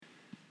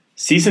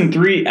Season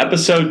 3,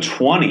 Episode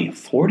 20.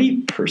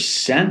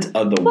 40%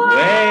 of the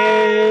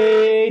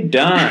way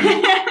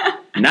done.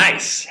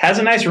 Nice. Has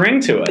a nice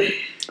ring to it.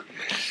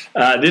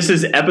 This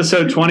is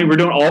Episode 20. We're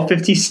doing all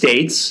 50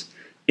 states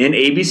in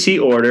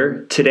ABC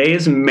order. Today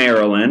is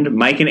Maryland.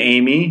 Mike and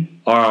Amy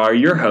are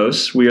your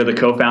hosts. We are the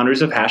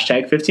co-founders of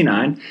Hashtag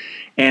 59.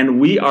 And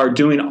we are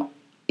doing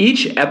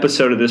each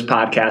episode of this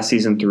podcast,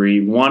 Season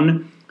 3,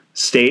 one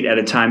state at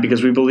a time,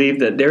 because we believe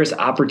that there is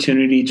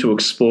opportunity to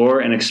explore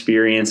and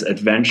experience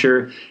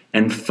adventure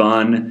and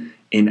fun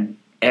in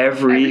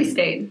every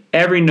state,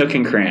 every nook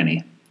and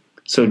cranny.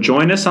 So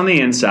join us on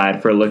the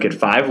inside for a look at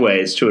 5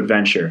 ways to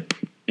adventure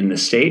in the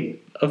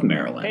state of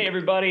Maryland. Hey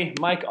everybody,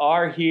 Mike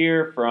R.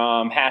 here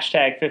from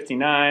Hashtag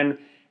 59.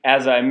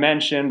 As I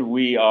mentioned,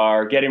 we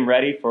are getting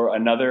ready for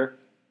another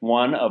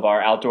one of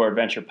our Outdoor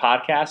Adventure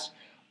podcasts.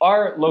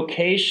 Our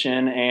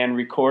location and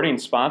recording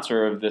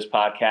sponsor of this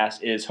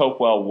podcast is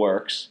Hopewell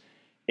Works.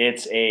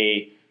 It's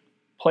a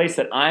place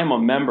that I'm a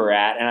member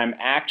at, and I'm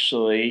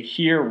actually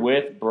here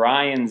with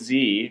Brian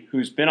Z.,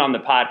 who's been on the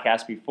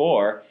podcast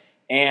before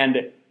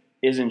and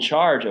is in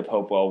charge of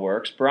Hopewell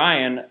Works.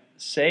 Brian,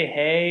 say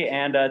hey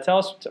and tell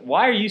us,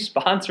 why are you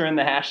sponsoring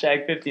the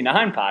Hashtag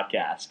 59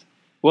 podcast?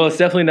 Well, it's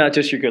definitely not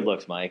just your good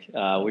looks, Mike.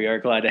 We are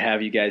glad to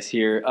have you guys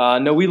here.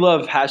 No, we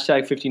love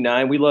Hashtag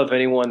 59. We love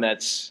anyone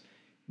that's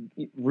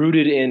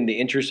rooted in the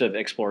interest of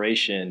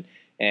exploration,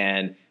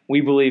 and we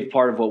believe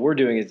part of what we're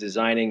doing is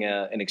designing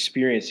an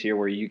experience here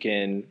where you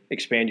can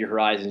expand your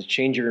horizons,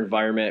 change your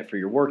environment for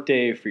your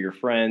workday, for your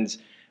friends,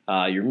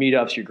 your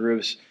meetups, your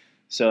groups.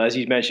 So as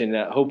you mentioned,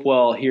 at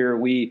Hopewell here,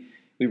 we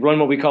run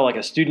what we call like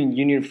a student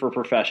union for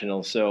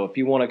professionals. So if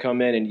you want to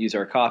come in and use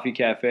our coffee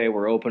cafe,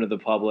 we're open to the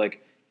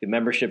public. The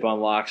membership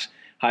unlocks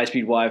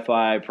high-speed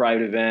Wi-Fi,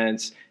 private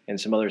events, and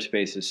some other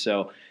spaces.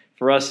 So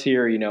for us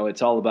here,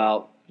 it's all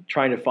about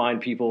trying to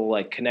find people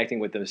like connecting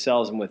with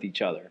themselves and with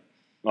each other.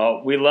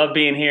 Well, we love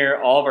being here.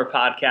 All of our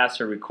podcasts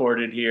are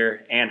recorded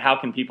here. And how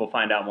can people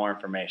find out more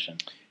information?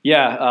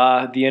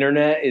 Yeah, the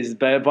internet is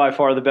by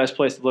far the best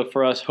place to look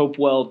for us,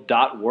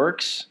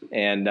 hopewell.works.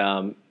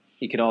 And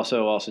you can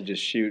also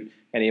just shoot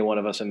any one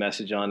of us a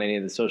message on any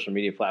of the social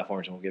media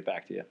platforms, and we'll get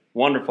back to you.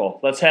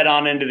 Wonderful. Let's head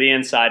on into the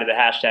inside of the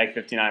Hashtag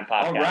 59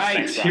 podcast. All right,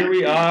 Thanks, here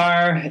we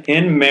are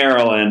in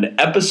Maryland,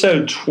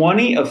 episode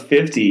 20 of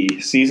 50,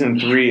 season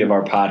 3 of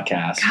our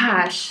podcast.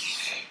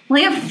 Gosh,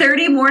 we have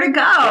 30 more to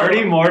go.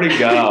 30 more to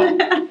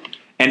go.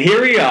 And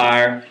here we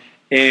are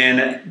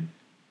in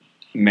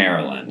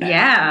Maryland.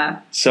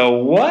 Yeah. So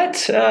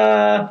what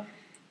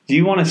do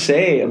you want to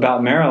say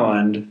about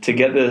Maryland to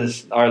get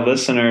our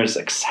listeners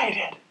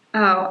excited?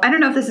 Oh, I don't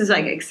know if this is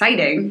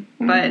exciting,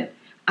 but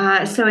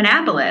so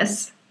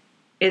Annapolis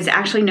is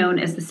actually known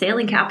as the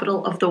sailing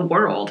capital of the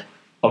world.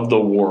 Of the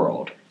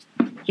world.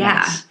 Yeah.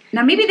 Nice.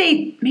 Now maybe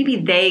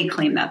they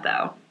claim that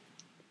though.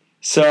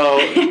 So,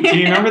 do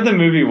you remember the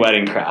movie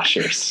Wedding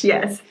Crashers?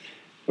 Yes.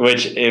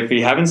 Which, if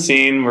you haven't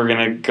seen, we're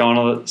going to go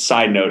on a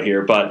side note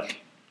here, but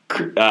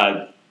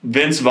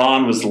Vince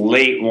Vaughn was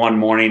late one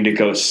morning to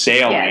go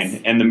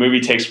sailing, and the movie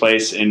takes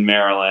place in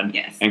Maryland.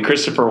 Yes. And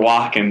Christopher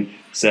Walken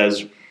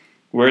says,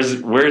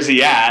 Where's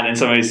he at? And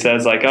somebody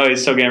says, oh,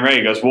 he's still getting ready.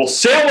 He goes, we'll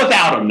sail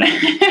without him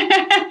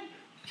then.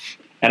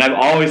 And I've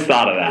always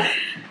thought of that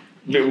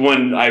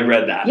when I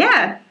read that.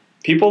 Yeah.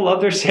 People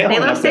love their sailing. They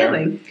love up there.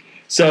 sailing.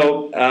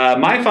 So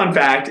my fun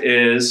fact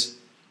is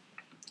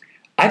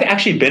I've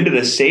actually been to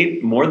this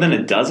state more than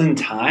a dozen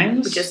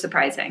times. Which is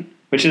surprising.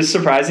 Which is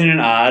surprising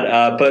and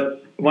odd.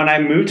 But when I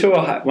went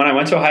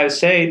to Ohio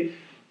State,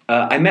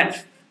 I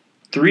met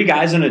 3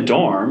 guys in a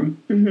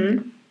dorm.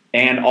 Mm-hmm.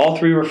 And all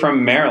 3 were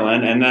from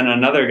Maryland, and then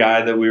another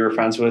guy that we were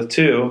friends with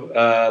too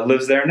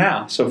lives there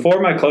now. So 4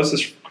 of my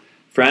closest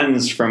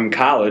friends from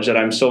college that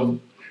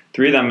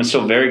 3 of them I'm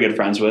still very good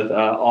friends with,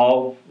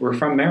 all were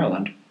from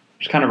Maryland.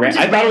 It's kind of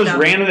random. I thought it was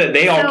random that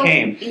they all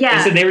came. Yeah.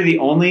 They said they were the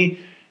only.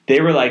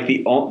 They were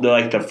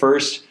the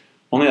first.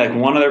 Only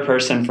one other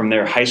person from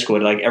their high school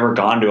had ever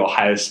gone to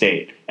Ohio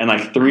State, and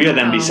 3 of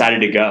them decided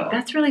to go.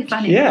 That's really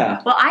funny.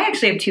 Yeah. Well, I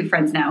actually have 2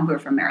 friends now who are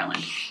from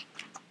Maryland,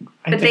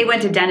 but they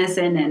went to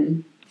Denison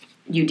and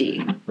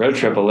UD. Road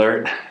trip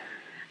alert.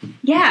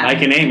 Yeah.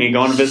 Mike and Amy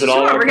going to visit all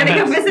our friends. Sure, we're going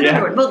to go visit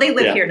everyone. Well, they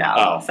live here now.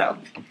 Oh. So.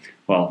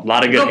 Well, a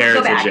lot of good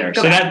heritage there.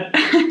 Go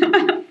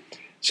back.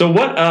 So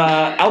what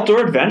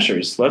outdoor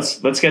adventures?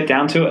 Let's get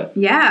down to it.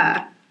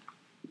 Yeah.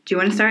 Do you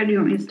want to start or do you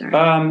want me to start?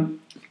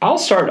 I'll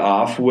start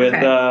off with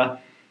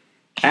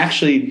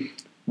actually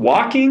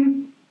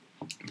walking,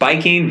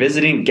 biking,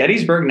 visiting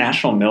Gettysburg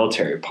National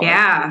Military Park.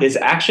 Yeah. It's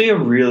actually a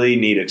really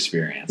neat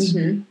experience.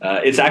 Mm-hmm.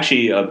 It's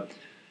actually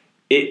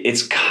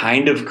it's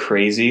kind of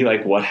crazy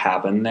what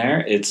happened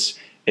there. It's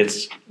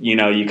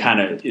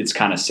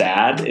kind of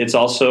sad. It's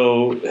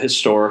also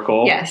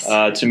historical. Yes.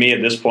 To me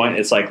at this point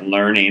it's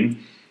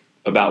learning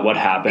about what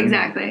happened.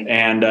 Exactly.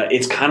 And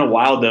it's kind of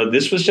wild though.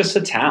 This was just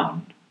a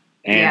town.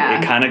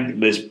 And it kind of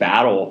this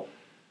battle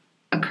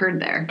occurred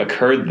there.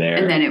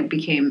 And then it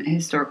became a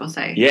historical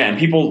site. Yeah, and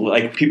people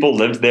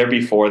lived there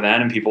before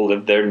then and people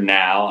live there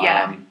now.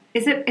 Yeah.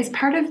 Is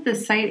part of the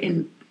site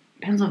in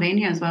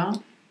Pennsylvania as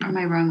well? Or am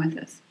I wrong with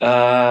this?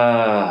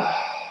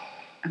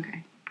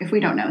 Okay. If we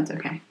don't know, it's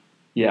okay.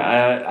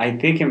 Yeah, I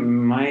think it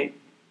might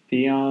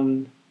be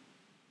on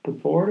the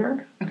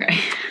border. Okay.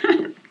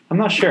 I'm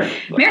not sure.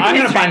 American I'm going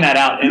to history. find that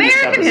out in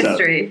American this episode.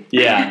 history.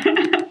 Yeah.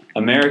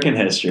 American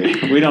history.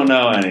 We don't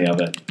know any of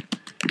it.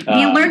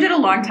 You learned it a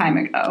long time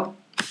ago.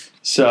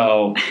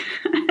 So,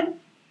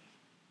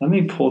 let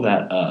me pull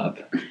that up.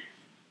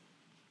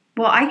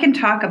 Well, I can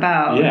talk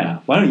about. Yeah.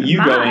 Why don't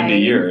you go into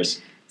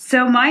yours?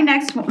 So mine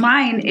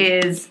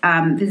is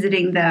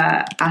visiting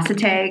the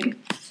Asatag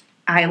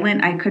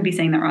Island. I could be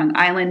saying that wrong.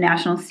 Island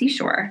National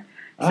Seashore.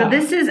 So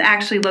this is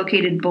actually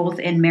located both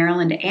in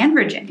Maryland and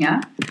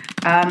Virginia.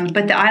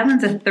 But the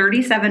island's a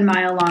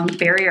 37-mile-long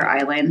barrier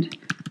island.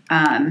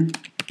 And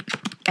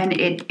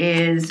it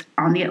is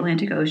on the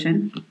Atlantic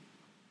Ocean.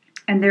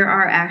 And there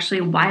are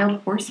actually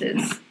wild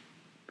horses.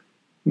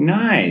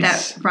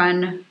 Nice. That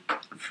run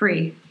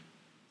free.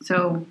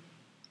 So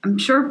I'm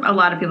sure a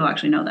lot of people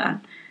actually know that.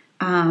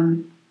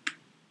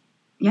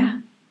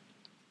 Yeah.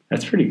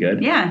 That's pretty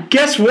good. Yeah.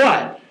 Guess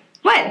what?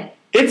 What?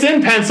 It's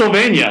in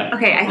Pennsylvania.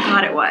 Okay, I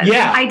thought it was.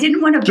 Yeah. I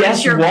didn't want to Guess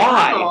burst your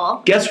why?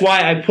 bubble. Guess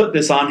why I put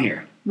this on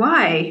here?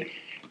 Why?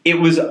 It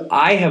was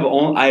I have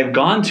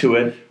gone to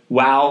it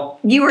while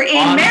You were in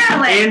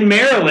Maryland. In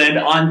Maryland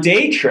on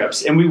day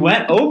trips, and we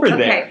went over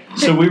there.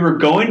 So we were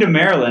going to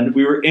Maryland.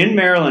 We were in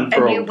Maryland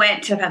and we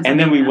went to Pennsylvania. and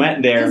then we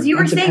went there. Because you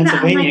were went to saying that.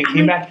 Pennsylvania and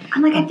came back.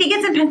 I'm like, I think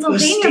it's in The Pennsylvania,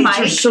 states Mike.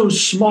 are so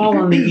small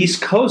on the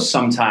East Coast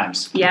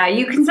sometimes. Yeah,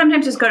 you can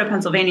sometimes just go to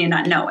Pennsylvania and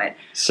not know it.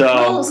 So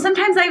Well,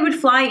 sometimes I would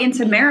fly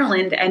into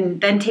Maryland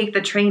and then take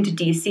the train to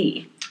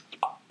D.C.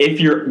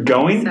 if you're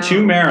going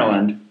to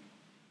Maryland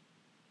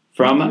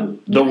from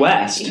the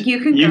West, you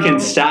can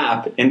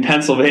stop in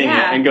Pennsylvania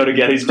Yeah. and go to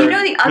Gettysburg You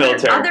know, the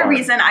Military other Park.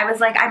 reason I was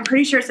like, I'm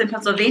pretty sure it's in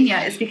Pennsylvania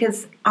is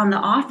because on The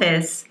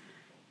Office,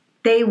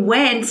 they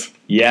went,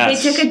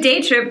 Yes. they took a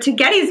day trip to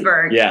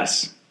Gettysburg.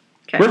 Yes.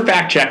 Okay. We're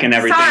fact checking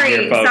everything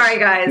here, folks. Sorry,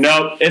 guys.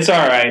 Nope, it's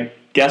all right.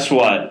 Guess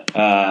what?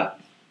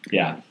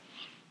 Yeah.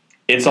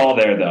 It's all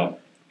there, though.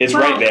 It's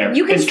Well, right there.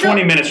 you can It's still-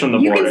 20 minutes from the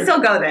You border. can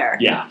still go there.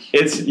 Yeah. You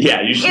should It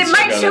still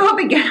might go show there. up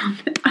again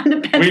on the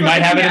Pennsylvania. We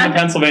might have it in the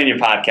Pennsylvania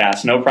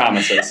podcast. No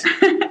promises.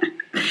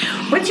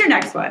 What's your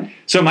next one?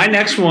 So my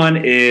next one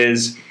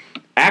is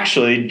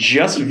actually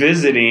just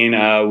visiting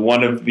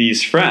one of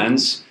these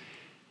friends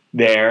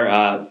there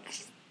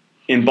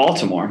in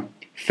Baltimore.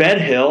 Fed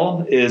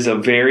Hill is a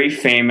very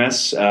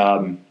famous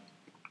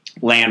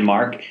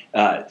landmark.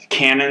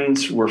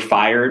 Cannons were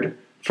fired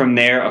from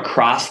there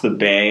across the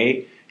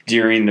bay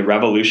during the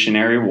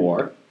Revolutionary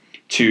War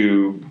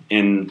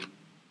in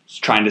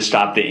trying to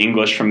stop the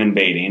English from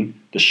invading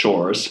the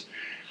shores.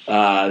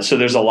 So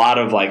there's a lot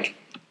of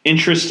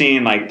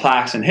interesting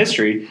plaques and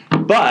history.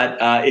 But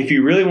if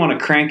you really want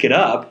to crank it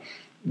up,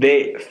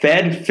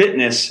 Fed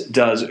Fitness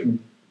does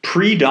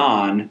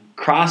pre-dawn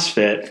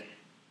CrossFit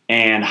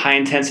and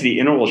high-intensity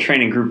interval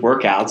training group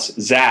workouts.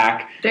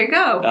 Zach There you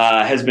go.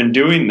 has been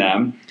doing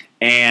them.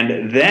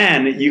 And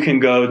then you can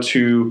go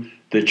to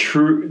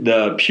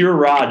the Pure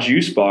Raw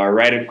juice bar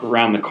right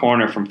around the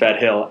corner from Fed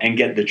Hill and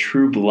get the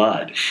True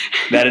Blood.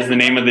 That is the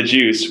name of the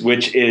juice,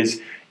 which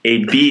is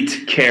a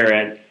beet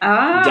carrot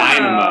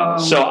dynamo.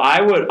 So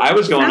I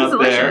was going Sounds up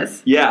delicious.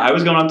 there. Yeah, I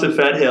was going up to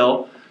Fed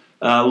Hill,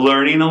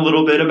 learning a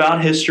little bit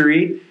about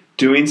history,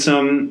 doing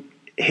some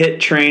HIIT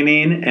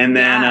training, and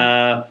then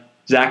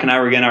Zach and I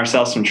were getting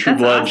ourselves some True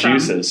That's Blood awesome.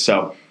 juices.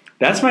 So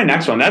that's my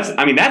next one.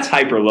 That's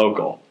hyper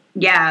local.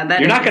 Yeah,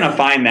 You're not going to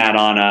find that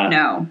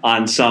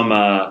on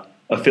some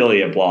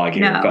affiliate blog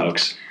here, No.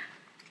 folks.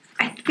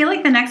 I feel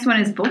like the next one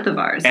is both of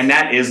ours. And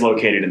that is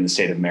located in the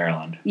state of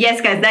Maryland.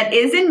 Yes, guys, that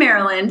is in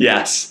Maryland.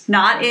 Yes.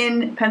 Not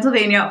in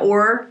Pennsylvania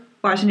or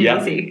Washington, Yep.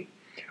 D.C.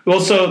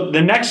 Well, so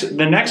the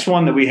next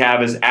one that we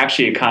have is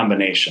actually a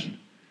combination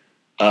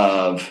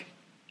of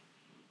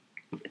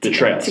the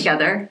trails.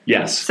 Together.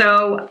 Yes.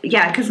 So,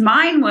 yeah, because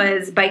mine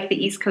was Bike the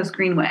East Coast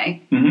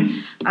Greenway,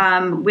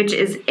 which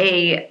is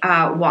a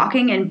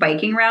walking and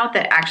biking route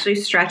that actually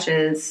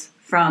stretches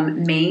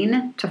from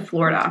Maine to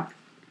Florida.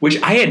 Which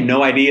I had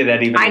no idea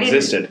that even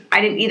existed.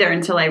 I didn't either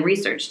until I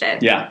researched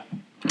it. Yeah.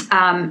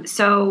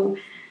 So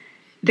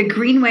the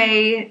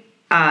Greenway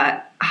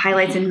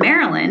highlights in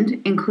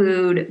Maryland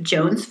include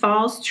Jones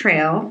Falls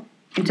Trail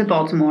into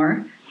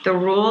Baltimore, the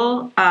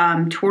rural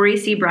Torrey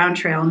C. Brown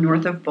Trail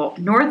north of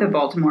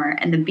Baltimore,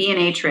 and the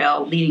B&A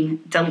Trail leading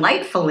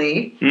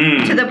delightfully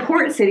to the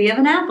port city of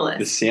Annapolis.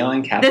 The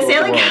sailing capital The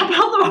sailing of the world.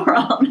 capital of the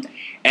world.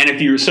 And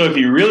if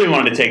you really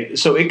wanted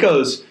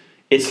to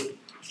it's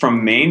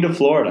from Maine to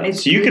Florida.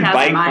 It's so you could 3,000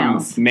 bike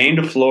miles. from Maine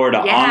to Florida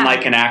on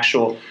an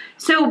actual.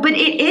 But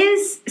it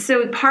is,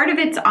 part of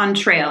it's on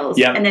trails,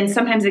 Yep. and then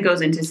sometimes it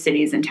goes into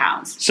cities and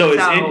towns. So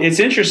it's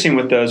interesting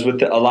with those, a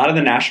lot of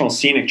the national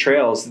scenic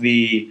trails,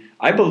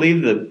 I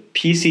believe the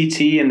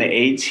PCT and the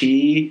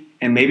AT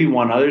and maybe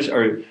one others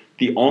are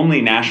the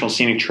only national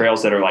scenic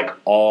trails that are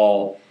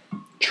all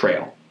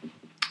trail.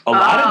 A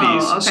lot of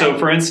these, okay. so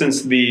for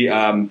instance, the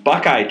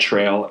Buckeye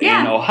Trail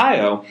in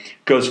Ohio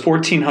goes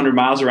 1,400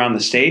 miles around the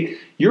state.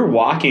 You're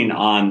walking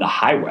on the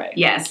highway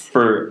Yes.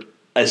 for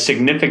a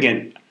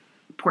significant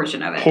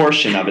portion of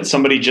it.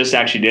 Somebody just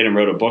actually did and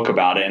wrote a book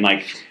about it. And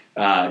like,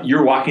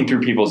 you're walking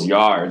through people's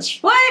yards.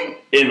 What?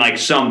 In like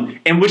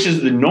which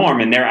is the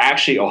norm. And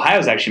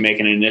Ohio's actually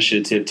making an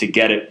initiative to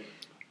get it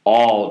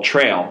all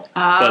trail.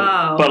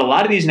 Oh. But a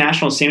lot of these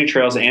national scenic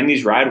trails and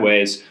these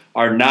rideways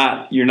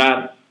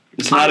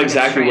it's not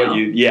exactly what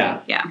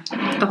Yeah,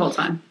 the whole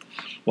time.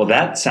 Well,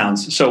 that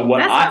sounds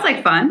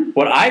like fun.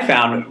 What I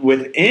found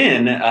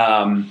within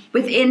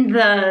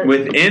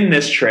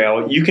this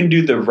trail, you can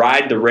do the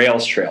Ride the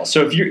Rails trail.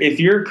 So if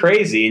you're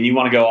crazy and you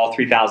want to go all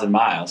 3,000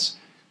 miles,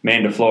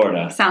 Maine to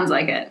Florida, sounds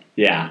like it.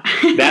 Yeah,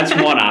 that's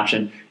one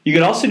option. You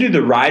could also do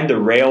the Ride the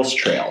Rails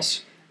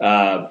trails,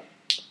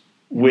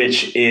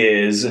 which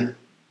is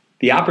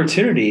the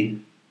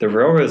opportunity. The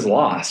railroad's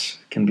loss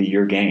can be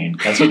your gain.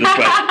 That's what the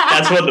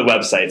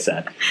website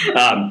said.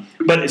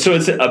 But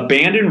it's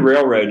abandoned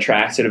railroad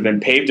tracks that have been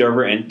paved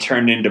over and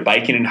turned into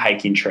biking and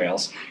hiking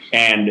trails.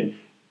 And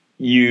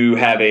you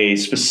have a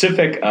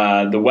specific,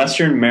 the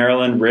Western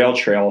Maryland Rail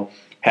Trail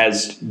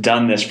has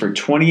done this for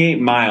 28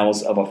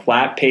 miles of a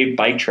flat paved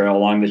bike trail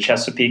along the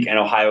Chesapeake and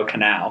Ohio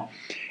Canal,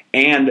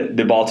 and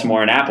the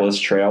Baltimore-Annapolis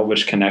Trail,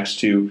 which connects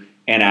to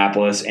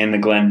Annapolis and the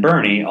Glen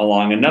Burnie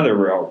along another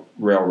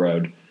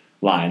railroad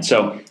line.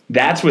 So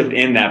that's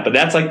within that, but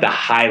that's like the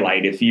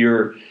highlight. If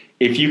you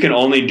can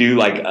only do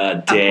like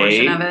a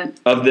day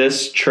of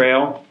this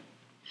trail,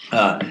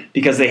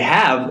 because they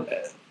have,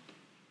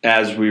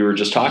 as we were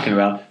just talking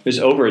about, there's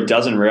over a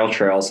dozen rail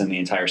trails in the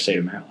entire state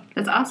of Maryland.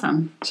 That's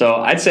awesome. So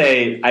I'd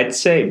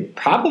say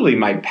probably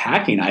my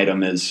packing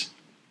item is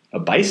a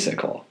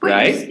bicycle. Wait,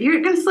 right?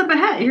 You're gonna slip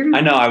ahead. I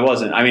know I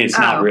wasn't. I mean, it's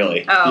not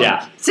really. Oh.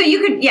 Yeah. So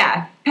you could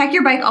pack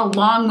your bike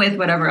along with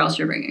whatever else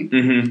you're bringing.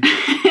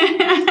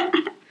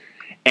 Mm-hmm.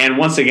 And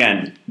once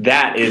again,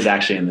 that is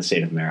actually in the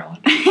state of Maryland.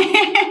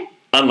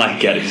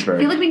 Unlike Gettysburg. I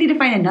feel like we need to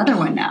find another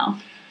one now.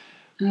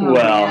 Oh,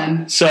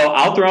 man. So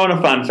I'll throw in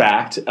a fun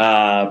fact.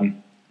 I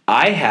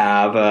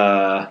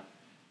have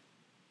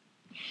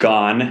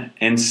gone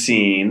and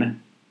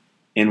seen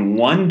in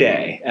one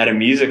day at a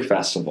music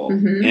festival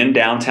in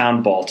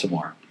downtown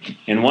Baltimore.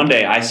 In one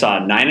day, I saw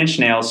Nine Inch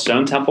Nails,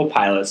 Stone Temple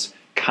Pilots,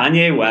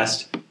 Kanye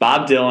West,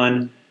 Bob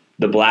Dylan,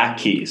 the Black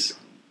Keys.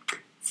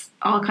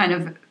 All kind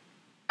of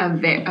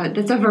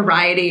that's a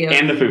variety of,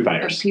 and the Foo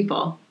Fighters. Of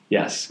people.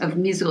 Yes. Of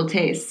musical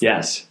tastes.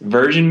 Yes.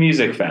 Virgin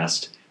Music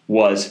Fest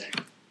was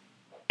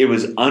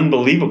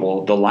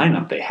unbelievable, the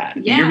lineup they had.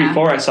 Yeah. The year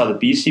before, I saw the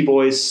Beastie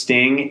Boys,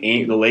 Sting,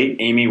 the late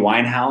Amy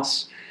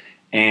Winehouse,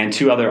 and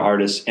two other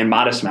artists, and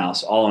Modest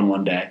Mouse, all in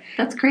one day.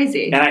 That's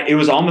crazy. And it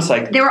was almost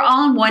like... They were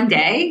all in one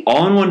day?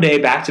 All in one day,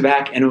 back to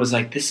back, and it was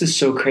like, this is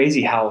so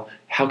crazy. How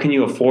can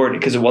you afford it?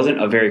 Because it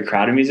wasn't a very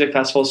crowded music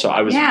festival, so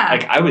I was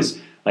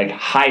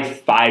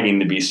high-fiving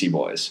the Beastie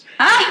Boys.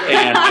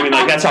 And I mean,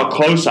 like, that's how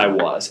close I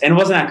was. And it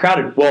wasn't that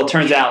crowded. Well, it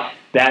turns out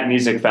that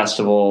music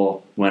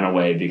festival went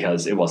away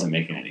because it wasn't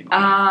making any money.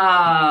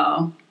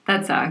 Oh,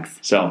 that sucks.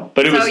 So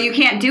you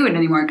can't do it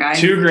anymore, guys.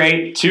 Two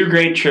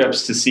great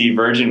trips to see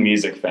Virgin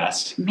Music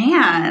Fest.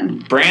 Man.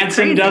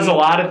 Branson does a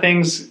lot of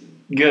things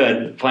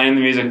good playing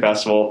the music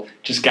festival.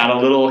 Just got a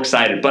little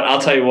excited. But I'll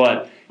tell you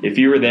what, if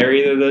you were there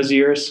either of those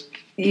years...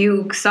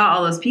 You saw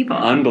all those people.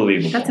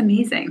 Unbelievable. That's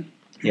amazing.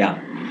 Yeah.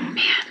 Man.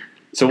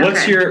 So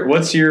what's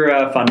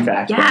your fun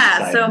fact?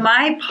 Yeah, so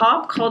my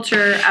pop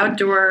culture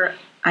outdoor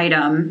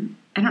item,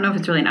 I don't know if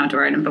it's really an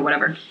outdoor item, but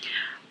whatever.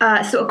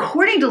 So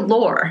according to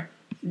lore,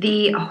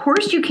 the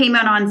Horseshoe came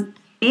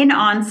in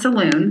on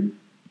Saloon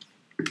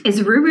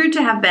is rumored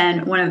to have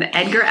been one of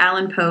Edgar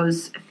Allan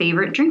Poe's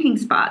favorite drinking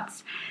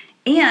spots.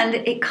 And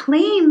it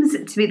claims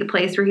to be the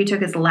place where he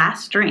took his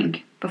last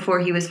drink before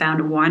he was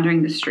found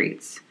wandering the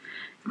streets.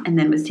 And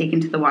then was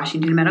taken to the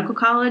Washington Medical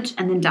College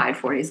and then died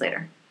 4 days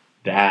later.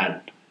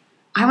 I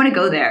want to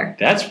go there.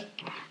 That's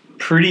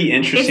pretty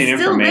interesting information.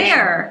 It's still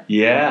there.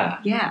 Yeah.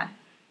 Yeah.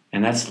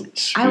 And that's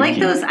spooky.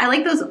 I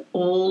like those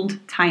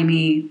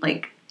old-timey,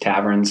 like...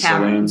 Taverns,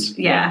 saloons.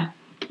 Yeah.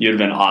 You'd have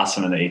been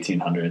awesome in the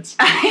 1800s.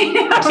 I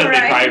know, except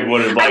they probably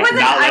would have,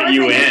 not let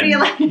you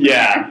in.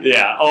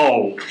 Yeah.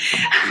 Oh,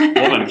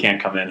 woman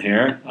can't come in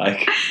here.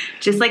 Like,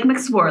 just like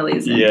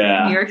McSorley's in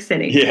New York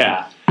City.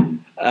 Yeah.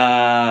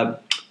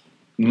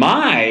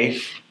 My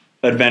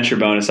adventure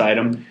bonus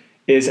item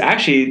is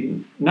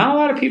actually, not a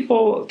lot of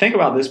people think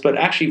about this, but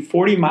actually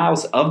 40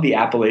 miles of the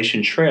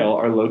Appalachian Trail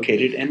are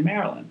located in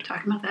Maryland.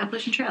 Talking about the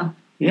Appalachian Trail.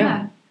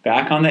 Yeah.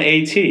 Back on the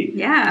AT.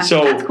 Yeah,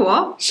 so that's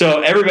cool.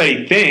 So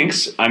everybody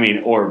thinks,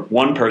 or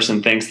one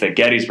person thinks that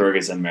Gettysburg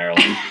is in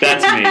Maryland.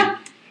 That's me.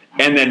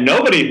 And then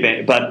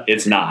but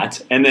it's not.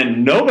 And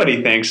then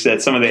nobody thinks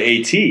that some of the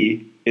AT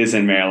is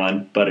in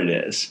Maryland, but it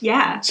is.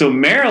 Yeah. So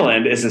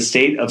Maryland is a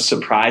state of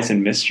surprise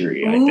and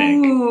mystery, I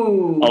think.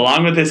 Ooh.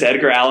 Along with this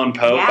Edgar Allan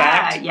Poe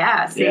fact.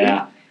 Yeah, see?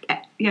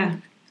 Yeah.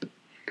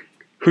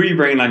 Who are you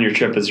bringing on your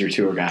trip as your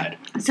tour guide?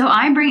 So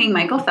I'm bringing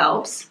Michael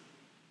Phelps,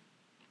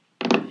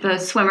 the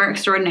swimmer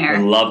extraordinaire.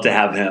 I'd love to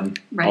have him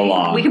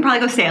along. We could probably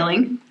go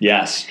sailing.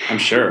 Yes, I'm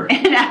sure.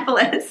 In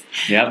Annapolis.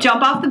 Yep.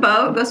 Jump off the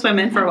boat, go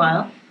swimming for a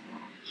while.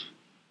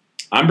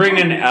 I'm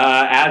bringing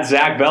at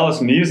Zach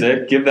Bellis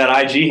Music. Give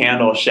that IG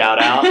handle a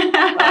shout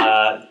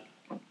out.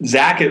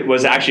 Zach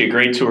was actually a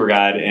great tour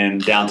guide in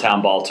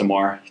downtown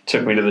Baltimore. He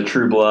took me to the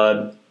True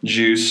Blood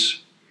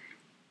Juice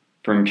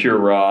from Pure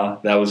Raw.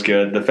 That was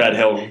good. The Fed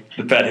Hill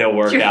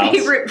workouts. Your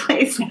favorite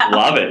place now.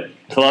 Love it.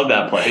 Love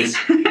that place.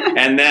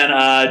 And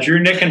then Drew,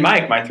 Nick, and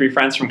Mike, my 3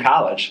 friends from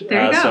college.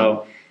 There you go.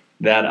 So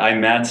that I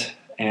met,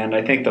 and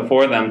I think the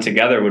 4 of them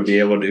together would be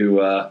able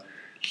to.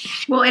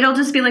 Well, it'll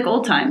just be like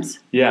old times.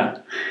 Yeah,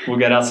 we'll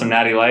get out some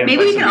Natty Light.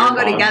 Maybe we can all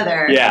go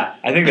together. Yeah,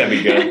 I think that'd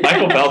be good.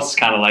 Michael Phelps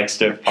kind of likes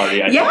to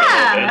party. I think, a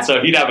little bit,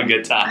 so he'd have a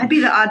good time. I'd be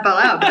the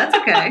oddball out, but that's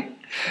okay.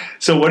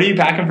 So, what are you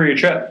packing for your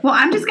trip? Well,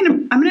 I'm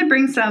gonna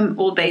bring some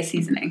Old Bay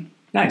seasoning.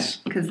 Nice,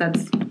 because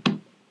that's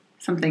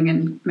something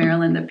in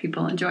Maryland that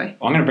people enjoy.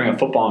 Well, I'm gonna bring a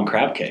football and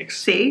crab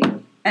cakes. See.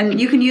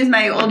 And you can use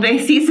my Old Bay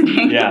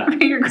seasoning. Yeah.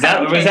 For your was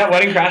that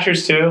Wedding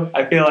Crashers too?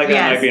 I feel like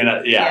that might be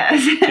yeah.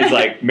 Yes. It's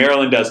like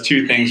Maryland does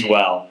 2 things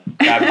well: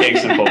 crab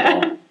cakes and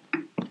football.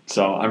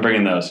 So I'm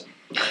bringing those.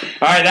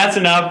 All right, that's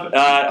enough.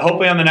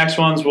 Hopefully on the next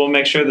ones we'll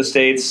make sure the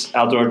state's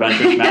outdoor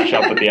adventures match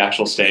up with the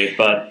actual state.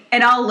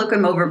 And I'll look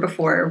them over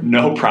before.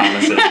 No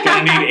promises.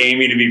 Gonna need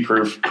Amy to be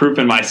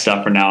proofing my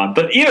stuff from now on.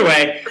 But either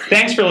way,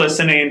 thanks for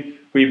listening.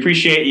 We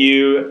appreciate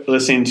you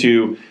listening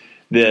to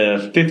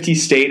the 50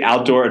 State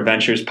Outdoor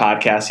Adventures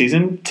podcast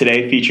season,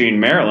 today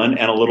featuring Maryland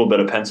and a little bit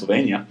of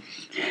Pennsylvania.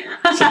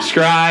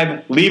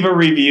 Subscribe, leave a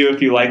review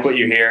if you like what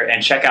you hear,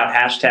 and check out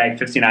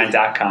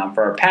hashtag59.com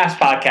for our past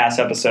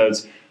podcast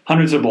episodes,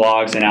 hundreds of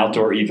blogs, and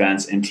outdoor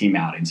events and team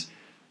outings.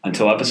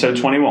 Until episode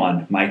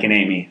 21, Mike and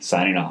Amy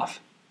signing off.